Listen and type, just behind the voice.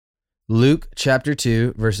Luke chapter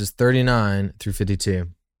 2, verses 39 through 52.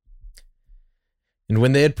 And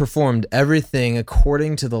when they had performed everything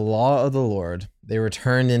according to the law of the Lord, they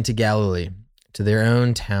returned into Galilee, to their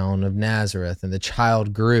own town of Nazareth. And the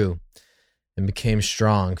child grew and became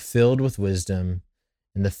strong, filled with wisdom,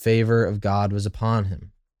 and the favor of God was upon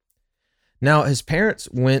him. Now his parents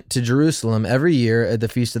went to Jerusalem every year at the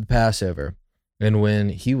feast of the Passover. And when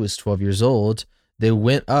he was 12 years old, they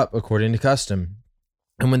went up according to custom.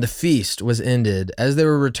 And when the feast was ended, as they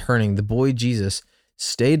were returning, the boy Jesus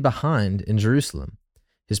stayed behind in Jerusalem.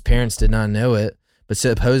 His parents did not know it, but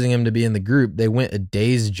supposing him to be in the group, they went a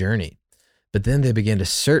day's journey. But then they began to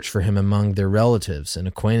search for him among their relatives and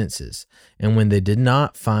acquaintances. And when they did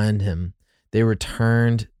not find him, they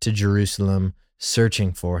returned to Jerusalem,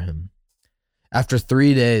 searching for him. After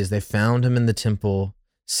 3 days, they found him in the temple,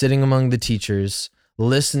 sitting among the teachers,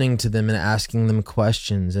 listening to them and asking them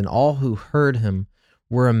questions. And all who heard him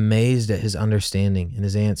were amazed at his understanding and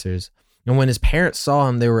his answers. And when his parents saw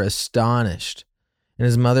him, they were astonished. And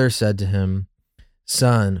his mother said to him,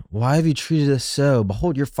 "Son, why have you treated us so?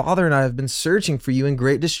 Behold, your father and I have been searching for you in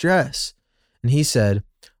great distress." And he said,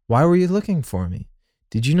 "Why were you looking for me?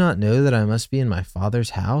 Did you not know that I must be in my father's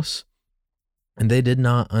house?" And they did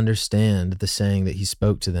not understand the saying that he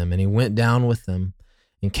spoke to them. And he went down with them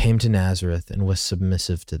and came to Nazareth and was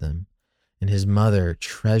submissive to them. And his mother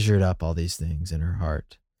treasured up all these things in her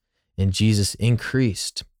heart. And Jesus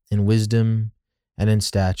increased in wisdom and in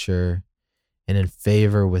stature and in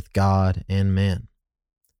favor with God and man.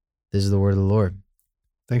 This is the word of the Lord.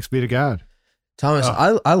 Thanks be to God. Thomas,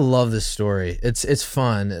 I love this story. It's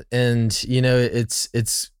fun. And, you know,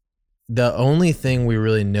 it's the only thing we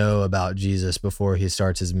really know about Jesus before he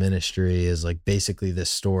starts his ministry is like basically this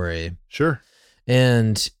story. Sure.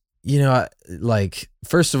 And, you know, like,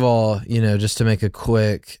 first of all, you know, just to make a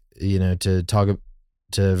quick, you know, to talk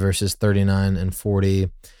to verses 39 and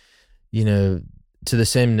 40, you know, to the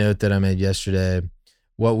same note that I made yesterday,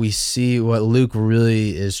 what we see, what Luke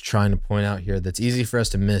really is trying to point out here that's easy for us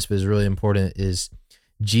to miss, but is really important, is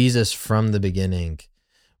Jesus from the beginning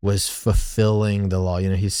was fulfilling the law.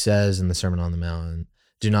 You know, he says in the Sermon on the Mount,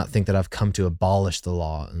 "Do not think that I've come to abolish the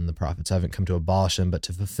law and the prophets. I haven't come to abolish them, but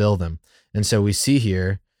to fulfill them." And so we see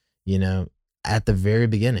here, you know, at the very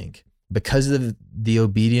beginning, because of the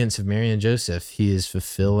obedience of Mary and Joseph, he is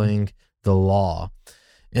fulfilling the law.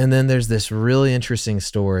 And then there's this really interesting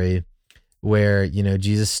story where, you know,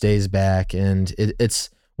 Jesus stays back, and it's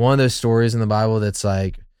one of those stories in the Bible that's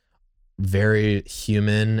like very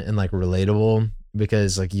human and like relatable,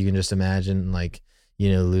 because like you can just imagine like,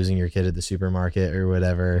 you know, losing your kid at the supermarket or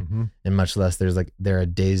whatever, and much less they're a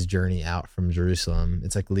day's journey out from Jerusalem.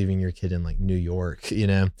 It's like leaving your kid in like New York, you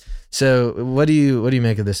know? So what do you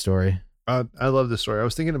make of this story? I love this story. I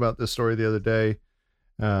was thinking about this story the other day,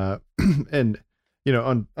 and you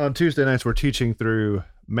know, on Tuesday nights we're teaching through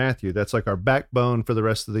Matthew. That's like our backbone for the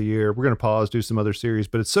rest of the year. We're going to pause, do some other series,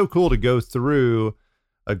 but it's so cool to go through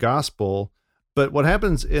a gospel. But what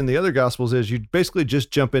happens in the other gospels is you basically just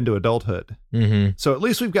jump into adulthood. Mm-hmm. So at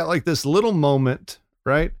least we've got like this little moment,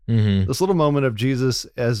 right? Mm-hmm. This little moment of Jesus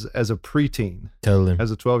as a preteen, totally, as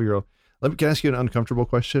a 12-year-old. Can I ask you an uncomfortable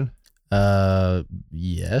question?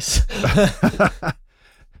 Yes.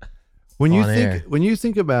 When you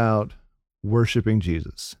think about worshiping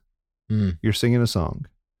Jesus, you're singing a song,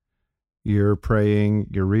 you're praying,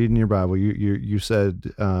 you're reading your Bible. You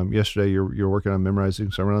said yesterday you're working on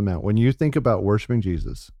memorizing Sermon on the Mount. When you think about worshiping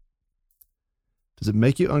Jesus, does it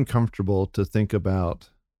make you uncomfortable to think about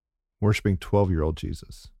worshiping 12-year-old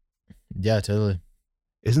Jesus? Yeah, totally.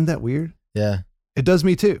 Isn't that weird? Yeah. It does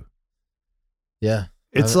me too. Yeah.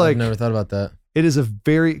 I've never thought about that. It is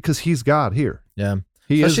because he's God here. Yeah.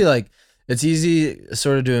 Especially like, it's easy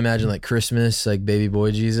sort of to imagine like Christmas, like baby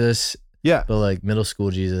boy Jesus. Yeah. But like middle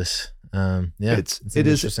school Jesus. Yeah. It's an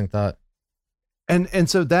interesting thought. And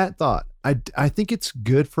so that thought, I think it's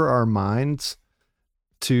good for our minds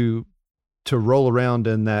to roll around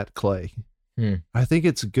in that clay. I think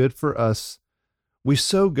it's good for us. We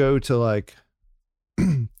so go to like,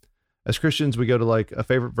 as Christians, we go to like a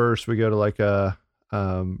favorite verse. We go to like a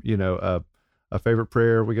favorite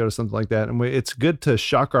prayer. We go to something like that. And it's good to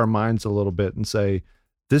shock our minds a little bit and say,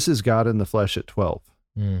 this is God in the flesh at 12.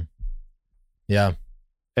 Yeah.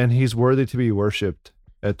 And he's worthy to be worshiped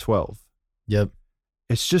at 12. Yep.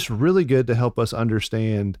 It's just really good to help us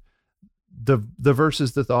understand the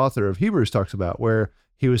verses that the author of Hebrews talks about, where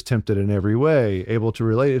he was tempted in every way, able to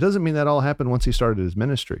relate. It doesn't mean that all happened once he started his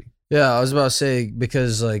ministry. Yeah, I was about to say,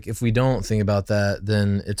 because like if we don't think about that,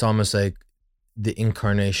 then it's almost like the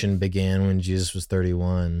incarnation began when Jesus was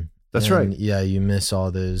 31. That's and right. Yeah, you miss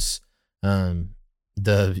all those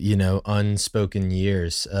the, unspoken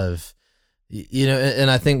years of, and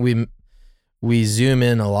I think we zoom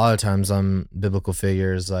in a lot of times on biblical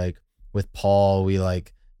figures. Like with Paul, we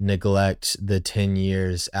like neglect the 10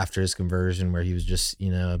 years after his conversion where he was just,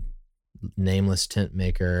 a nameless tent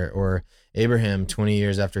maker, or Abraham 20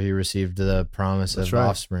 years after he received the promise of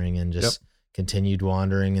offspring and just continued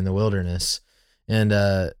wandering in the wilderness. And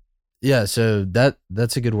so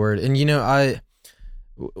that's a good word. And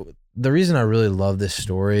the reason I really love this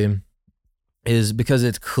story is because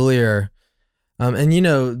it's clear.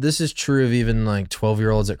 And this is true of even like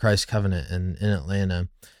 12-year-olds at Christ Covenant in Atlanta,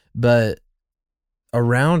 but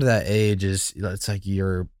around that age it's like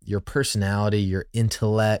your personality, your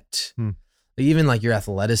intellect, even like your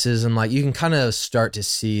athleticism, like you can kind of start to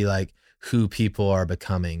see like who people are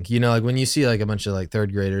becoming, like when you see like a bunch of like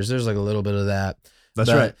third graders, there's like a little bit of that.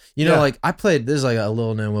 That's right. Like I played, this is like a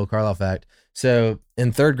little known Will Carlisle fact. So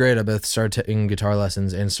in third grade, I both started taking guitar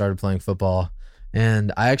lessons and started playing football.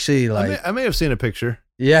 And I actually I may have seen a picture.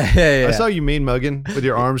 Yeah. I saw you mean mugging with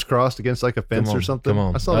your arms crossed against like a fence or something. Come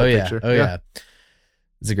on. I saw that picture. Oh yeah.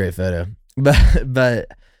 It's a great photo.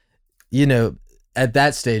 But at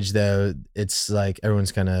that stage though, it's like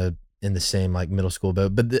everyone's kind of in the same like middle school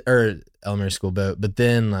boat, or elementary school boat. But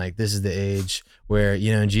then like this is the age where,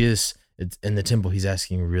 Jesus, it's in the temple, he's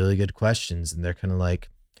asking really good questions and they're kind of like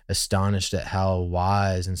astonished at how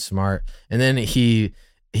wise and smart. And then he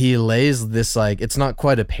lays this, like, it's not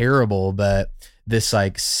quite a parable, but this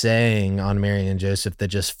like saying on Mary and Joseph that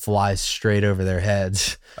just flies straight over their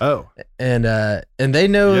heads. Oh, and they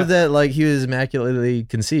know that like he was immaculately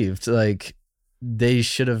conceived. Like they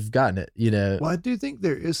should have gotten it, Well, I do think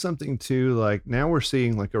there is something to like, now we're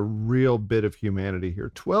seeing like a real bit of humanity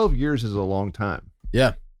here. 12 years is a long time.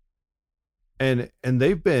 Yeah. And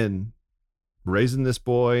they've been raising this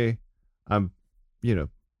boy.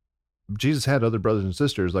 Jesus had other brothers and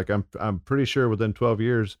sisters. Like I'm pretty sure within 12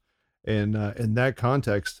 years, and in that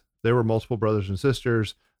context, there were multiple brothers and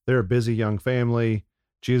sisters. They're a busy young family.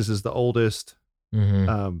 Jesus is the oldest.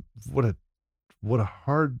 Mm-hmm. What a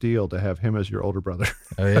hard deal to have him as your older brother.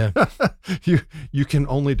 Oh yeah. you can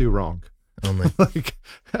only do wrong. Only. Like,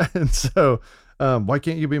 and so why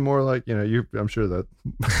can't you be more like, I'm sure that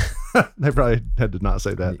they probably had to not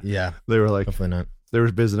say that. Yeah. They were like, hopefully not. They were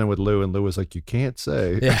visiting with Lou, and Lou was like, you can't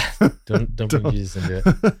say. Yeah. Don't bring Jesus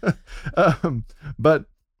into it. But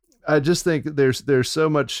I just think there's so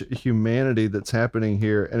much humanity that's happening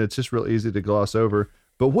here, and it's just real easy to gloss over.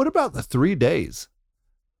 But what about the 3 days?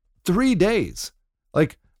 3 days.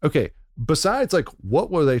 Like, okay, besides like what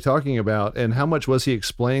were they talking about, and how much was he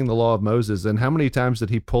explaining the law of Moses, and how many times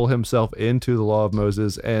did he pull himself into the law of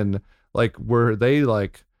Moses, and like were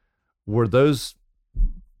those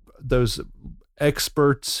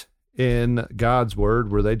experts in God's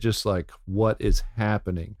word, were they just like, what is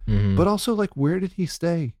happening? Mm-hmm. But also like, where did he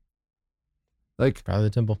stay? Like probably the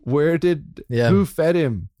temple. Who fed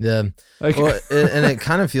him? Yeah. Like, well, and it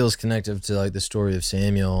kind of feels connective to like the story of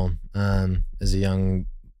Samuel as a young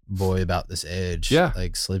boy about this age. Yeah.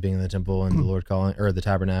 Like sleeping in the temple and the Lord calling, or the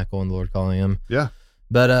tabernacle and the Lord calling him. Yeah.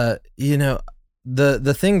 But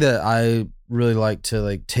the thing that I really like to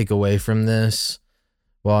like take away from this,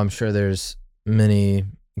 well, I'm sure there's many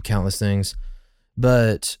countless things,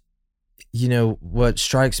 but what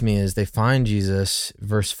strikes me is they find Jesus,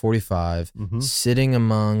 verse 45, sitting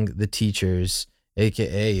among the teachers,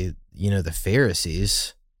 aka the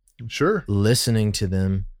Pharisees, sure, listening to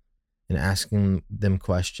them and asking them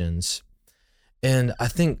questions. And I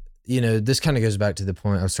think this kind of goes back to the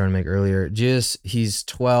point I was trying to make earlier. Jesus, he's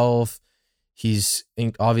 12, he's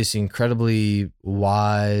obviously incredibly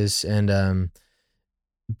wise, and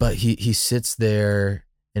but he sits there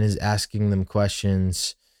and is asking them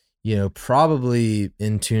questions, probably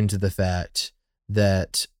in tune to the fact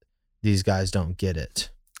that these guys don't get it,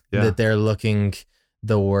 that they're looking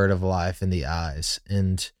the word of life in the eyes,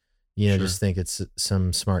 and just think it's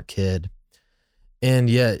some smart kid. And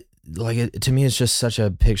yet, like, to me, it's just such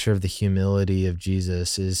a picture of the humility of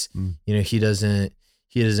Jesus. Is he doesn't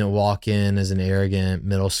walk in as an arrogant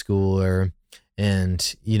middle schooler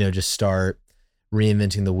and just start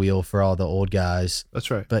reinventing the wheel for all the old guys.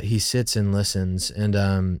 That's right. But he sits and listens.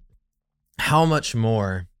 And how much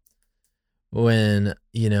more when,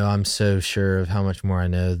 I'm so sure of how much more I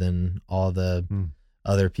know than all the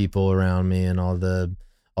other people around me and all the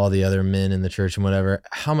other men in the church and whatever,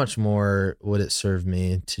 how much more would it serve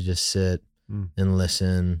me to just sit and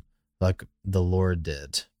listen like the Lord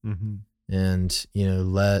did? Mm-hmm. And,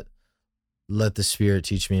 let the Spirit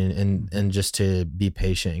teach me and just to be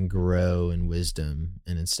patient and grow in wisdom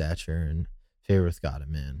and in stature and favor with God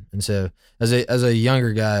and man. And so as a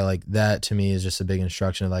younger guy, like that to me is just a big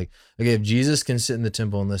instruction of like, okay, if Jesus can sit in the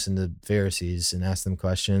temple and listen to Pharisees and ask them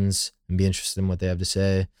questions and be interested in what they have to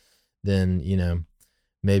say, then, you know,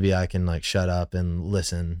 maybe I can like shut up and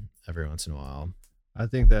listen every once in a while. I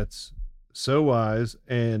think that's so wise,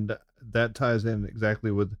 and that ties in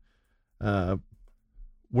exactly with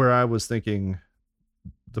where I was thinking,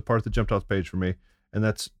 the part that jumped off the page for me, and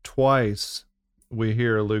that's twice we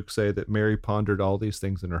hear Luke say that Mary pondered all these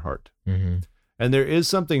things in her heart. Mm-hmm. And there is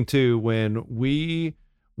something too when we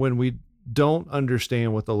don't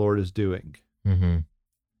understand what the Lord is doing. Mm-hmm.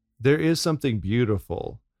 There is something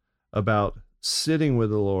beautiful about sitting with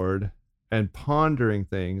the Lord and pondering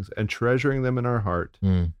things and treasuring them in our heart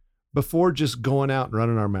before just going out and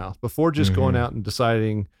running our mouth, before just going out and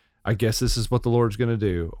deciding, I guess this is what the Lord's going to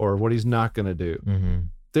do or what he's not going to do. Mm-hmm.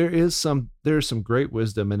 There's some great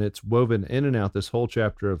wisdom, and it's woven in and out this whole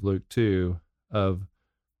chapter of Luke 2 of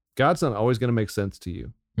God's not always going to make sense to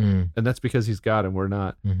you. And that's because he's God and we're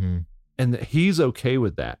not. And that he's okay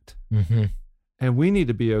with that. And we need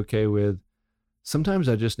to be okay with, sometimes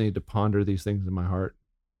I just need to ponder these things in my heart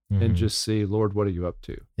and just see, Lord, what are you up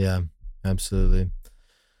to? Yeah, absolutely.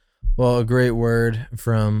 Well, a great word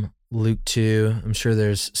from Luke 2. I'm sure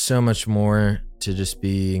there's so much more to just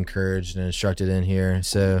be encouraged and instructed in here.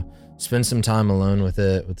 So spend some time alone with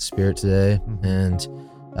it, with the Spirit today, and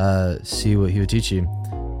see what he would teach you.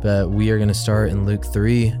 But we are going to start in Luke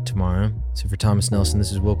 3 tomorrow. So for Thomas Nelson,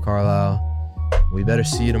 this is Will Carlisle. We better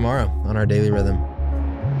see you tomorrow on Our Daily Rhythm.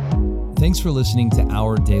 Thanks for listening to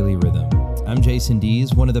Our Daily Rhythm. I'm Jason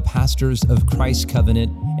Dees, one of the pastors of Christ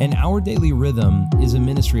Covenant, and Our Daily Rhythm is a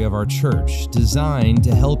ministry of our church designed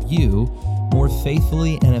to help you more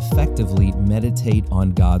faithfully and effectively meditate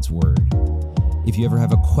on God's Word. If you ever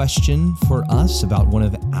have a question for us about one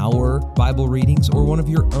of our Bible readings or one of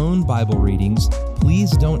your own Bible readings,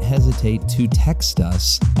 please don't hesitate to text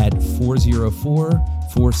us at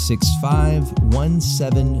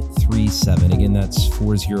 404-465-1737. Again, that's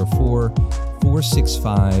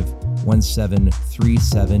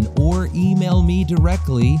 404-465-1737, or email me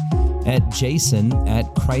directly at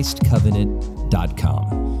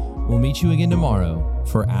jason@christcovenant.com. We'll meet you again tomorrow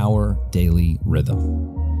for Our Daily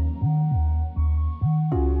Rhythm.